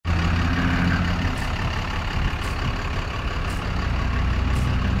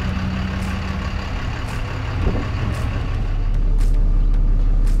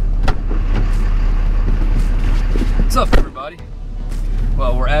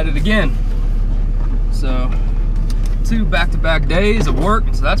at it again. So 2 back-to-back days of work,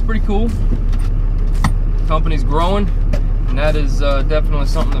 so that's pretty cool. Company's growing, and that is definitely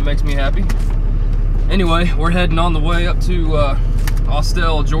something that makes me happy. Anyway, we're heading on the way up to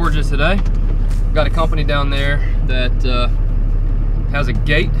Austell, Georgia today. Got a company down there that has a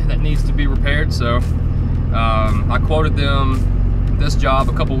gate that needs to be repaired, so I quoted them this job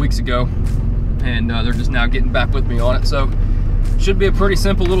a couple weeks ago, and they're just now getting back with me on it. So should be a pretty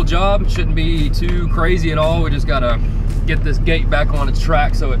simple little job. Shouldn't be too crazy at all. We just gotta get this gate back on its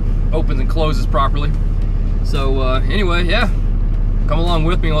track so it opens and closes properly. So anyway, yeah, come along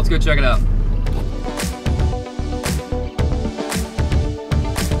with me and let's go check it out.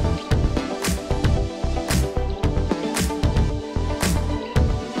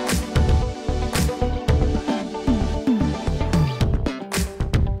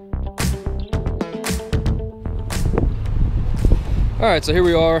 All right, so here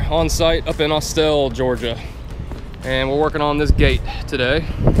we are on site up in Austell, Georgia, and we're working on this gate today.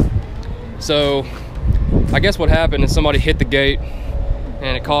 So I guess what happened is somebody hit the gate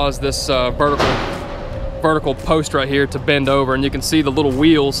and it caused this vertical post right here to bend over, and you can see the little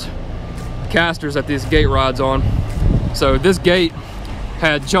wheels, casters that this gate rides on. So this gate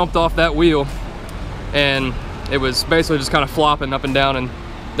had jumped off that wheel and it was basically just kind of flopping up and down, and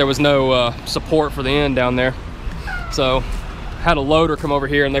there was no support for the end down there. So had a loader come over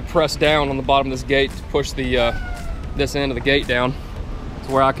here and they pressed down on the bottom of this gate to push the this end of the gate down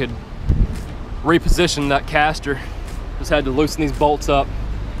to where I could reposition that caster. Just had to loosen these bolts up,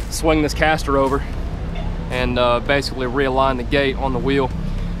 swing this caster over, and basically realign the gate on the wheel.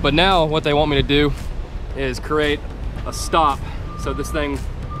 But now what they want me to do is create a stop so this thing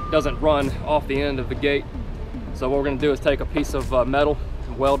doesn't run off the end of the gate. So what we're going to do is take a piece of metal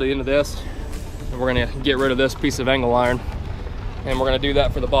and weld it into this, and we're going to get rid of this piece of angle iron. And we're going to do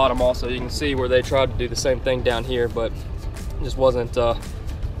that for the bottom also. You can see where they tried to do the same thing down here, but it just wasn't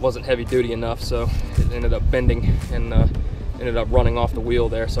heavy duty enough, so it ended up bending and ended up running off the wheel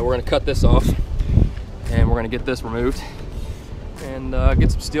there. So we're going to cut this off, and we're going to get this removed and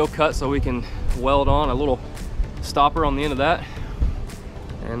get some steel cut so we can weld on a little stopper on the end of that,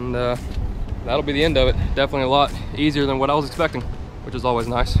 and that'll be the end of it. Definitely a lot easier than what I was expecting, which is always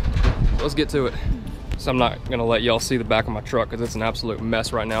nice. So let's get to it. So I'm not gonna let y'all see the back of my truck because it's an absolute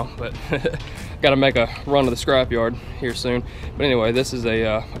mess right now, but gotta make a run to the scrapyard here soon. But anyway, this is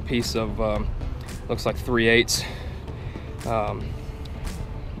a piece of looks like 3/8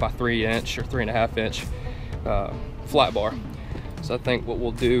 by 3 inch or 3.5 inch flat bar. So I think what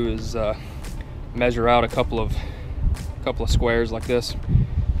we'll do is measure out a couple of squares like this,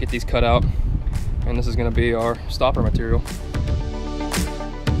 get these cut out, and this is gonna be our stopper material.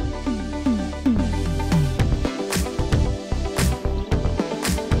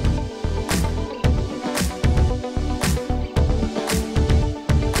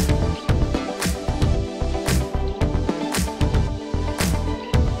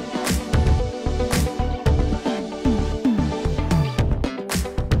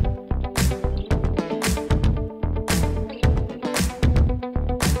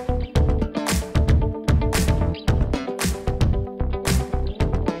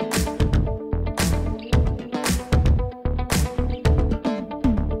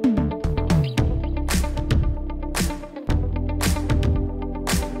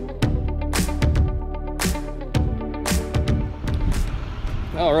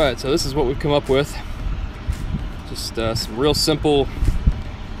 All right, so this is what we've come up with. Just some real simple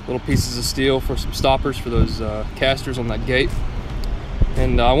little pieces of steel for some stoppers for those casters on that gate.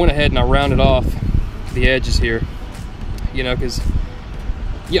 And I went ahead and I rounded off the edges here, you know, because,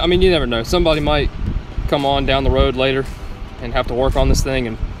 yeah, I mean, you never know. Somebody might come on down the road later and have to work on this thing,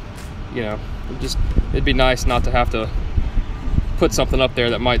 and, you know, it'd be nice not to have to put something up there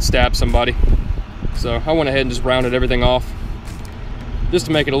that might stab somebody. So I went ahead and just rounded everything off, just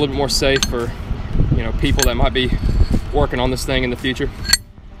to make it a little bit more safe for, you know, people that might be working on this thing in the future.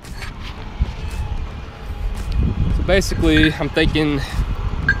 So basically, I'm thinking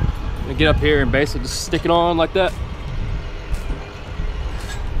I'm gonna get up here and basically just stick it on like that.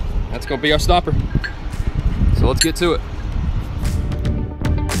 That's gonna be our stopper. So let's get to it.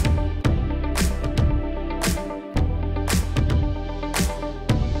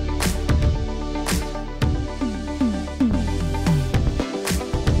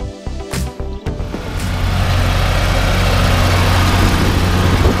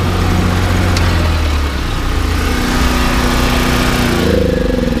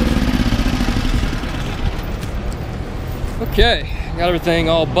 Okay, got everything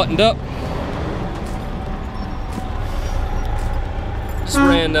all buttoned up. Just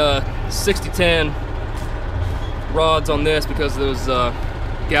ran 60-10 rods on this because it was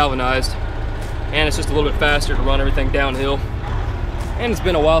galvanized, and it's just a little bit faster to run everything downhill. And it's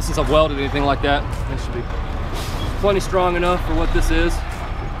been a while since I've welded anything like that. It should be plenty strong enough for what this is.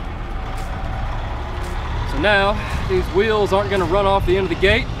 So now these wheels aren't going to run off the end of the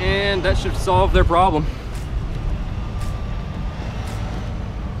gate, and that should solve their problem.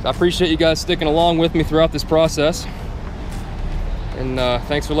 So I appreciate you guys sticking along with me throughout this process, and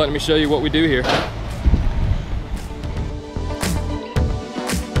thanks for letting me show you what we do here.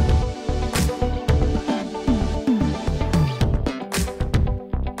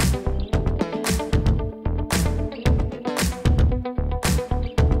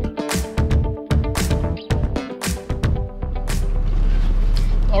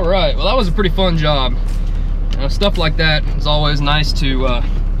 All right, well, that was a pretty fun job. Stuff like that is always nice to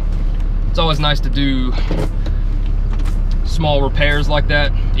it's always nice to do small repairs like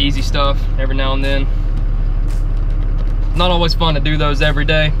that, easy stuff every now and then. Not always fun to do those every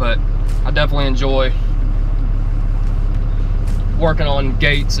day, but I definitely enjoy working on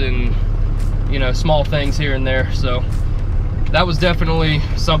gates and, you know, small things here and there. So that was definitely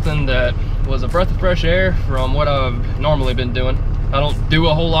something that was a breath of fresh air from what I've normally been doing. I don't do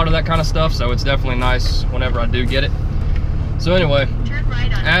a whole lot of that kind of stuff, so it's definitely nice whenever I do get it. So anyway,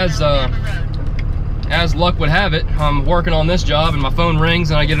 as luck would have it, I'm working on this job and my phone rings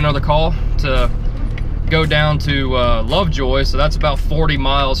and I get another call to go down to Lovejoy. So that's about 40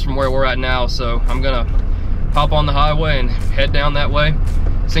 miles from where we're at now. So I'm gonna hop on the highway and head down that way.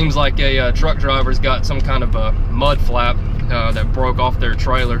 Seems like a truck driver's got some kind of a mud flap that broke off their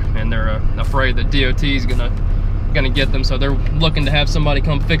trailer, and they're afraid that DOT is gonna get them, so they're looking to have somebody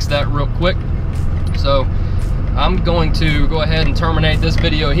come fix that real quick. So I'm going to go ahead and terminate this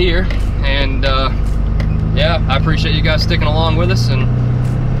video here, and yeah, I appreciate you guys sticking along with us. And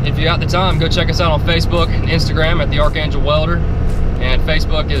if you got the time, go check us out on Facebook and Instagram at the Arcangel Welder, and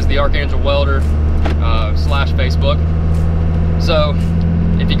Facebook is the Arcangel Welder /Facebook. So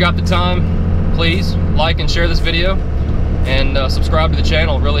if you got the time, please like and share this video, and subscribe to the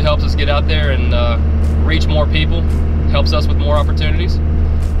channel. It really helps us get out there and reach more people, helps us with more opportunities.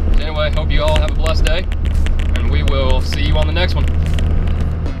 Anyway, hope you all have a blessed day, and we will see you